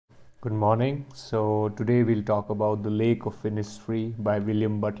Good morning. So today we'll talk about The Lake of Innisfree by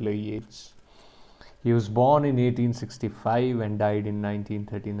William Butler Yeats. He was born in 1865 and died in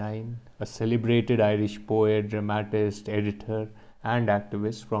 1939, a celebrated Irish poet, dramatist, editor, and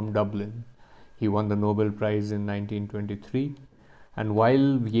activist from Dublin. He won the Nobel Prize in 1923. And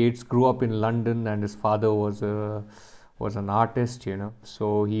while Yeats grew up in London and his father was an artist,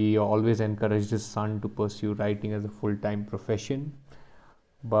 so he always encouraged his son to pursue writing as a full-time profession.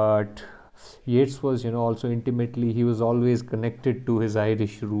 But Yeats was, also intimately, he was always connected to his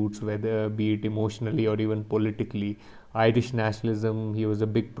Irish roots, whether be it emotionally or even politically. Irish nationalism, he was a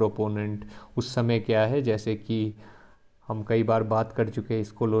big proponent. उस समय क्या है, जैसे कि हम कई बार बात कर चुके हैं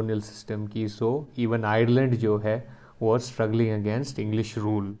इस colonial system की, so even Ireland जो है was struggling against English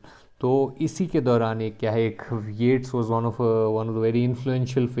rule. तो इसी के दौरान एक क्या है, एक Yeats was one of the very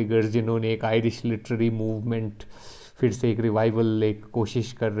influential figures जिन्होंने एक Irish literary movement फिर से एक रिवाइवल एक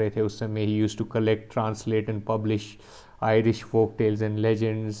कोशिश कर रहे थे उस समय. ही use to collect, translate and publish Irish folk tales and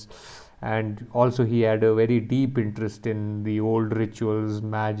legends, and also he had a very deep interest in the old rituals,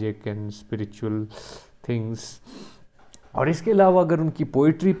 magic and spiritual things. और इसके अलावा अगर उनकी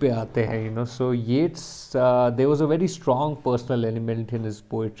पोइट्री पे आते हैं, सो येट्स there was a very strong personal element in his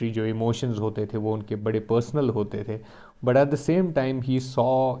poetry. जो emotions होते थे वो उनके बड़े पर्सनल होते थे. But at the same time, he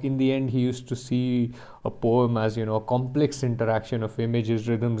saw, in the end, he used to see a poem as, a complex interaction of images,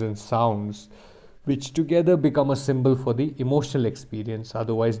 rhythms, and sounds, which together become a symbol for the emotional experience,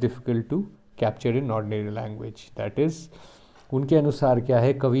 otherwise difficult to capture in ordinary language. That is, उनके अनुसार क्या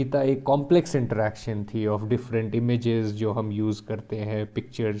है, कविता एक complex interaction थी of different images जो हम use करते हैं,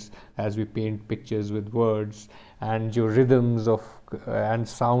 pictures as we paint pictures with words, and जो rhythms of and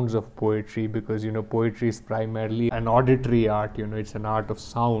sounds of poetry, because poetry is primarily N auditory art, it's an art of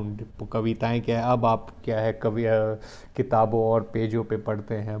sound. कविताएं क्या है, अब आप क्या है कवि किताबों और पेजों पे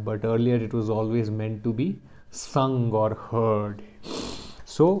पढ़ते हैं, but earlier it was always meant to be sung or heard.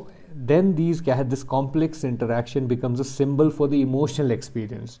 So then these क्या है, this complex interaction becomes a symbol for the emotional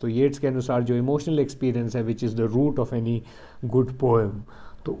experience. तो येट्स के अनुसार जो emotional experience है, which is the root of any good poem,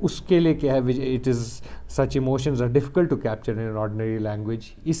 तो उसके लिए क्या है, it is such emotions are difficult to capture in an ordinary language.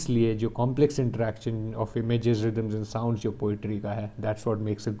 इसलिए जो complex interaction of images, rhythms and sounds जो poetry का है, that's what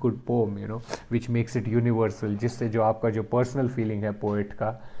makes a good poem, which makes it universal. जिससे जो आपका जो personal feeling है poet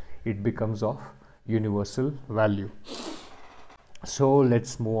का, it becomes of universal value. So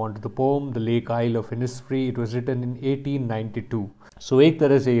let's move on to the poem, The Lake Isle of Innisfree. It was written in 1892. So एक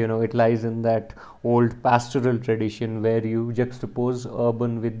तरह से it lies in that old pastoral tradition where you juxtapose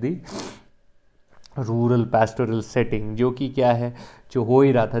urban with the rural pastoral setting, जो कि क्या है, जो हो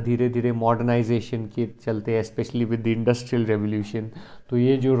ही रहा था धीरे धीरे मॉडर्नाइजेशन के चलते, specially with the industrial revolution. तो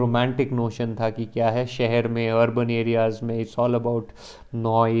ये जो रोमांटिक नोशन था कि क्या है, शहर में अर्बन एरियाज़ में it's all about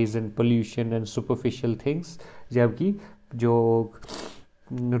noise and pollution and superficial things, जबकि जो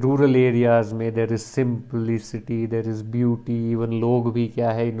रूरल एरियाज़ में there is simplicity, there is beauty, even लोग भी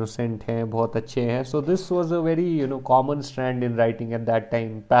क्या है इनोसेंट हैं, बहुत अच्छे हैं. So this was a very common strand in writing at that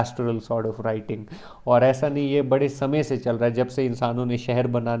time, pastoral sort of writing. और ऐसा नहीं, ये बड़े समय से चल रहा है, जब से इंसानों ने शहर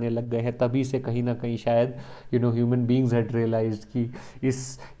बनाने लग गए हैं तभी से कहीं ना कहीं शायद ह्यूमन बींग्स हैड रियलाइज्ड कि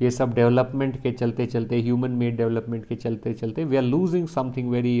ये सब डेवलपमेंट के चलते चलते, ह्यूमन मेड डेवलपमेंट के चलते चलते, we are losing something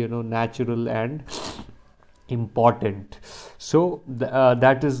very natural and important. So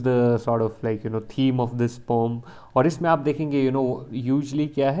that is the sort of like theme of this poem. और इसमें आप देखेंगे usually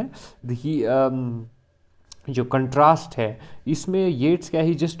क्या है, जो कंट्रास्ट है इसमें, येट्स क्या,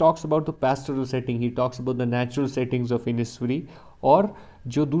 ही just talks about the pastoral setting, he talks about the natural settings of Innisfree. और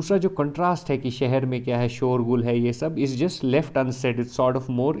जो दूसरा जो कंट्रास्ट है कि शहर में क्या है शोरगुल है, ये सब is just left unsaid, it's sort of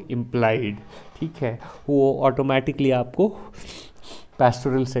more implied. ठीक है, वो ऑटोमेटिकली आपको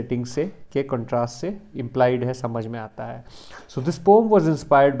पैस्टोरल सेटिंग से के कंट्रास्ट से इम्प्लाइड है, समझ में आता है. So this pome was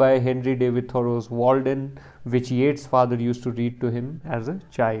inspired by Henry David थोरोज Walden, which Yeats' father used to read to him as a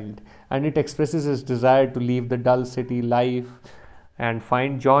child, and it expresses his desire to leave the dull city life and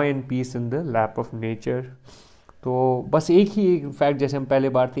find joy and peace in the lap of nature. तो बस एक ही in fact, जैसे हम पहले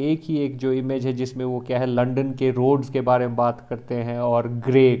बात थी, एक ही एक जो इमेज है जिसमें वो क्या है, लंदन के रोड्स के बारे में बात करते हैं, और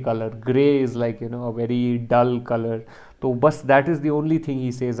grey colour, grey is like a very dull colour. तो बस that is the only thing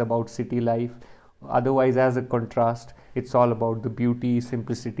he says about city life. Otherwise as a contrast it's all about the beauty,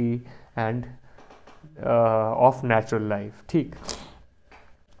 simplicity end of natural life. ठीक,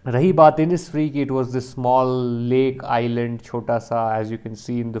 रही बात Innisfree की, it was the small lake island, छोटा सा, as you can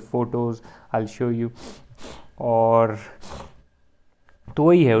see in the photos, I will show you. और तो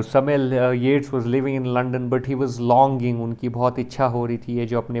वही है, उस समय येट्स was living in London but he was longing, उनकी बहुत इच्छा हो रही थी, ये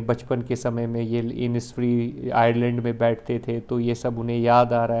जो अपने बचपन के समय में ये इनिसफ्री आयरलैंड में बैठते थे तो ये सब उन्हें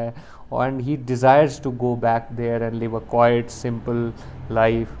याद आ रहा है, and he desires to go back there and live a quite simple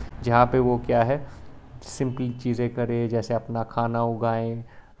life, जहाँ पे वो क्या है सिंपल चीज़ें करे, जैसे अपना खाना उगाएं,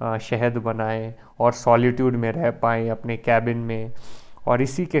 शहद बनाएं और सॉलिट्यूड में रह पाएं अपने कैबिन में। और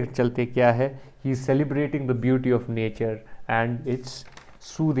इसी के चलते क्या है, he is celebrating the beauty of nature and it's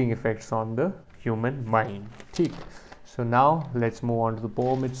soothing effects on the human mind. ठीक, so now let's move on to the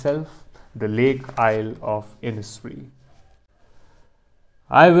poem itself, the lake oil of Innisfree.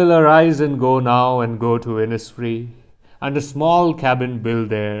 I will arise and go now and go to Innisfree, and a small cabin build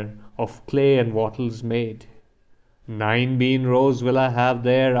there, of clay and wattles made. 9 bean rows will I have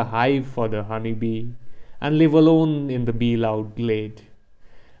there, a hive for the honey bee, and live alone in the bee-loud glade.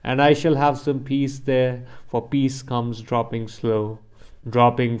 And I shall have some peace there, for peace comes dropping slow,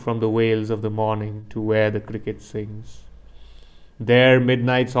 dropping from the vales of the morning to where the cricket sings. There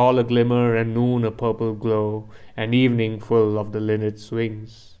midnight's all a glimmer, and noon a purple glow, and evening full of the linnet's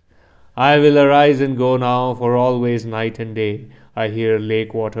wings. I will arise and go now, for always night and day I hear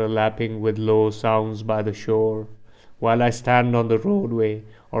lake water lapping with low sounds by the shore. While I stand on the roadway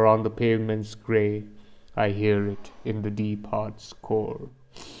or on the pavement's grey, I hear it in the deep heart's core.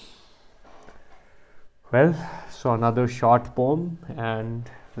 Well, so another short poem, and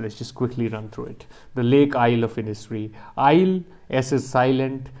let's just quickly run through it. The Lake Isle of Innisfree. Isle, S is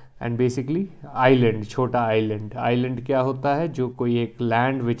silent, and basically island, छोटा island. Island क्या होता है, जो कोई एक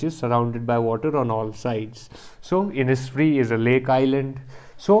land which is surrounded by water on all sides. So Innisfree is a lake island.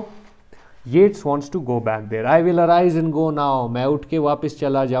 So Yeats wants to go back there. I will arise and go now. मैं उठ के वापस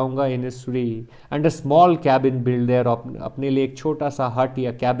चला जाऊंगा Innisfree. And a small cabin build there. अपने लिए एक छोटा सा हट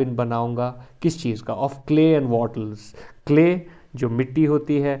या cabin बनाऊंगा. किस चीज़ का? Of clay and wattles. Clay जो मिट्टी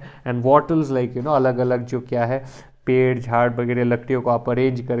होती है, एंड wattles लाइक अलग अलग जो क्या है पेड़ झाड़ वगैरह लकड़ियों को आप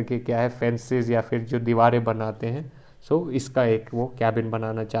अरेंज करके क्या है फेंसेस या फिर जो दीवारें बनाते हैं। सो इसका एक वो कैबिन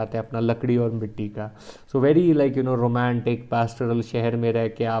बनाना चाहते हैं अपना लकड़ी और मिट्टी का। So very like romantic pastoral, शहर में रह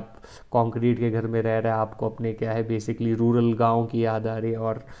के आप कंक्रीट के घर में रह रहे हैं, आपको अपने क्या है बेसिकली रूरल गांव की याद आ रही है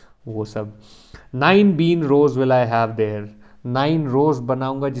और वो सब। 9 been rose will I have their, 9 रोज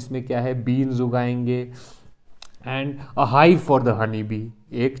बनाऊंगा जिसमें क्या है beans उगाएंगे, and a hive for the honey bee,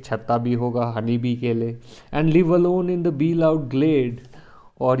 एक छत्ता भी होगा हनी बी के लिए, and live alone in the be loud Glade,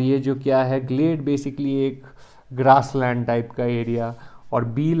 और ये जो क्या है ग्लेड बेसिकली एक ग्रासलैंड टाइप का एरिया, और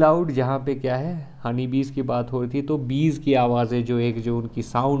बी लाउड जहाँ पे क्या है हनी बीज की बात हो रही थी तो बीज की आवाज़ें जो उनकी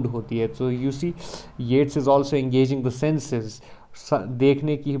साउंड होती है। So you see येट्स is also engaging the senses,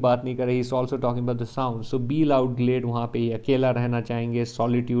 देखने की ही बात नहीं कर रही, is also talking about the sound. So be loud Glade, वहाँ पे ही अकेला रहना चाहेंगे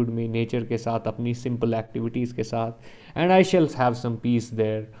सॉलिट्यूड में नेचर के साथ अपनी सिंपल एक्टिविटीज़ के साथ। And I shall have some piece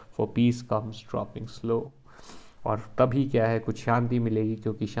there, for piece comes dropping slow, और तभी क्या है कुछ शांति मिलेगी,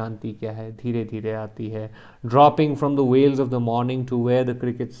 क्योंकि शांति क्या है धीरे धीरे आती है। Dropping from the Wales of the morning to where the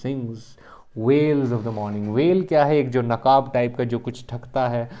cricket sings, Wales of the morning, well क्या है एक जो नकाब टाइप का जो कुछ ठकता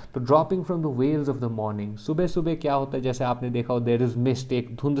है, तो dropping from the Wales of the morning, सुबह सुबह क्या होता है जैसे आपने देखा हो देयर इज मिस्ट,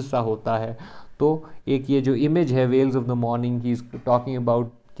 एक धुंध सा होता है, तो एक ये जो इमेज है वेल्स ऑफ द मॉर्निंग की टॉकिंग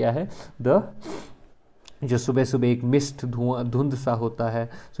अबाउट क्या है द जो सुबह सुबह एक मिस्ट धुंध सा होता है।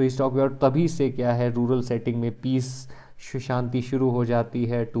 सो इस टॉक अबाउट तभी से क्या है रूरल सेटिंग में पीस शांति शुरू हो जाती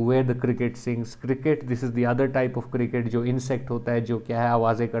है। To where the cricket sings, cricket this is the other type of cricket जो इंसेक्ट होता है जो क्या है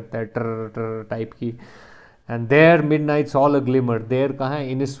आवाज़ें करता है टर टर टाइप की। And there mid nights all a glimmer, there कहाँ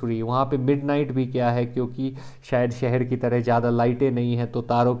है इनिसफ्री, वहाँ पे मिड नाइट भी क्या है क्योंकि शायद शहर की तरह ज़्यादा लाइटें नहीं है तो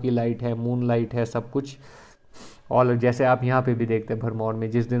तारों की लाइट है, मून लाइट है, सब कुछ। और जैसे आप यहाँ पे भी देखते हैं भरमौर में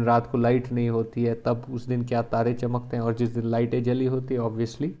जिस दिन रात को लाइट नहीं होती है तब उस दिन क्या तारे चमकते हैं, और जिस दिन लाइटें जली होती है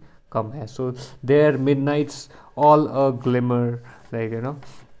ऑब्वियसली कम है। So there Midnights all a glimmer, like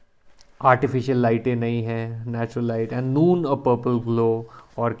artificial लाइटें नहीं हैं, natural light. And Noon a purple glow,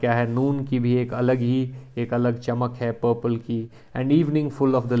 और क्या है नून की भी एक अलग चमक है पर्पल की। And evening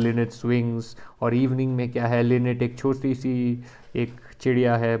full of the लिनेट्स wings, और इवनिंग में क्या है लिनेट एक छोटी सी एक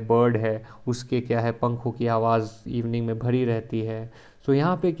चिड़िया है, बर्ड है, उसके क्या है पंखों की आवाज़ इवनिंग में भरी रहती है। सो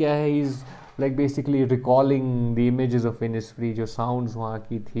यहाँ पे क्या है is like basically recalling the images of Innisfree, जो साउंड्स वहाँ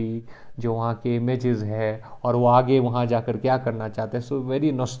की थी, जो वहाँ के इमेजेस है, और वो आगे वहाँ जाकर क्या करना चाहते हैं। So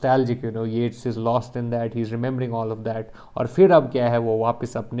very nostalgic, येट्स is lost in that, he is remembering all of that. और फिर अब क्या है वो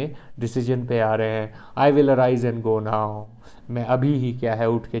वापस अपने डिसीजन पे आ रहे हैं। I will arise and go now, मैं अभी ही क्या है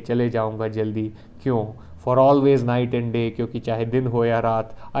उठ के चले जाऊँगा जल्दी, क्यों? For always night and day, क्योंकि चाहे दिन हो या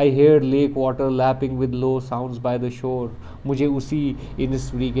रात। आई hair lake water lapping with low sounds by the shore, मुझे उसी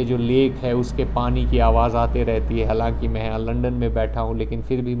इनिस्फ्री के जो लेक है उसके पानी की आवाज़ आते रहती है। हालांकि मैं यहाँ लंदन में बैठा हूँ, लेकिन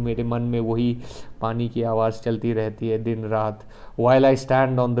फिर भी मेरे मन में वही पानी की आवाज़ चलती रहती है दिन रात। While I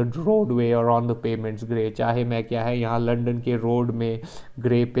stand on the road वे और ऑन द पेमेंट्स ग्रे, चाहे मैं क्या है यहाँ लंदन के रोड में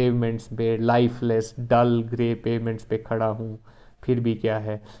ग्रे पेमेंट्स पे, लाइफलेस डल ग्रे पेमेंट्स पे खड़ा हूँ, फिर भी क्या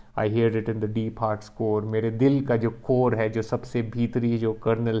है, आई here it in the deep heart core, मेरे दिल का जो कोर है, जो सबसे भीतरी जो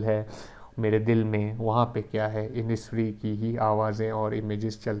कर्नल है मेरे दिल में, वहाँ पे क्या है, इनिस्फ्री की ही आवाज़ें और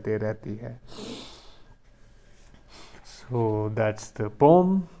इमेजेस चलते रहती है। So that's the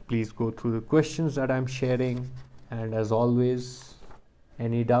poem. Please go through the questions that I'm sharing, and as always,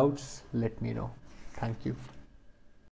 any doubts, let me know. Thank you.